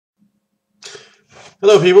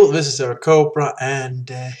Hello people, this is ArachCobra and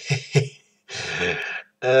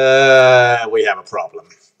we have a problem.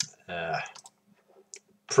 Uh,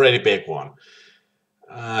 Pretty big one.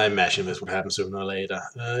 I imagine this would happen sooner or later.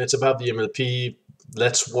 It's about the MLP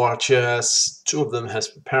Let's Watchers. Two of them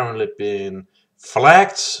has apparently been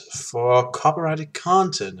flagged for copyrighted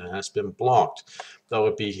content and has been blocked. That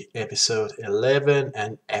would be episode 11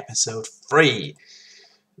 and episode 3.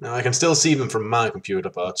 Now I can still see them from my computer,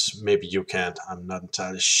 but maybe you can't. I'm not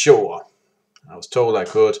entirely sure. I was told I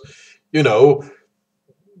could, you know,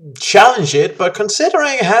 challenge it, but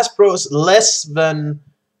considering Hasbro's less than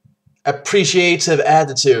appreciative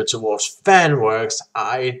attitude towards fan works,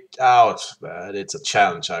 I doubt that it's a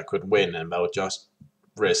challenge I could win, and that would just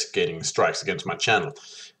risk getting strikes against my channel,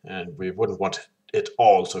 and we wouldn't want it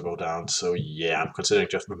all to go down. So yeah, I'm considering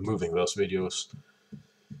just removing those videos.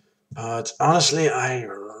 But honestly, I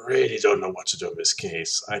really don't know what to do in this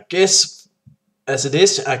case. I guess as it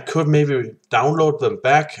is, I could maybe download them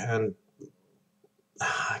back and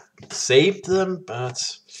save them,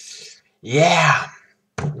 but yeah,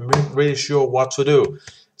 I'm not really sure what to do.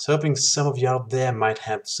 So hoping some of you out there might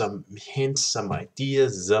have some hints, some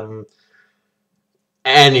ideas,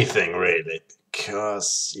 anything really.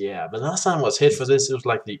 Because yeah, the last time I was hit for this, it was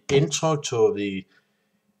like the intro to the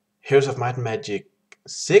Heroes of Might and Magic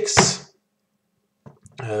 6,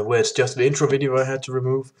 where it's just the intro video I had to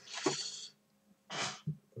remove.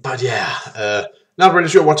 But yeah, not really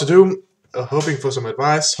sure what to do. Hoping for some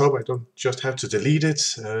advice. Hope I don't just have to delete it.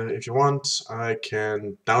 If you want, I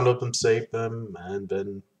can download them, save them, and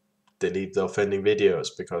then delete the offending videos,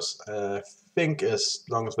 because I think as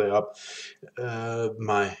long as they're up,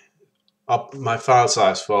 my file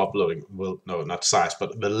size for uploading will, no, not size,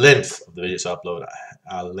 but the length of the videos upload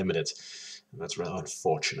are limited. And that's rather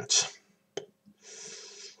unfortunate.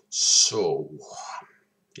 So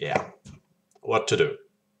yeah, what to do?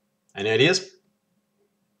 Any ideas?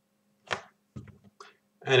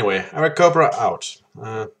 Anyway, ArachCobra out.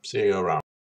 See you around.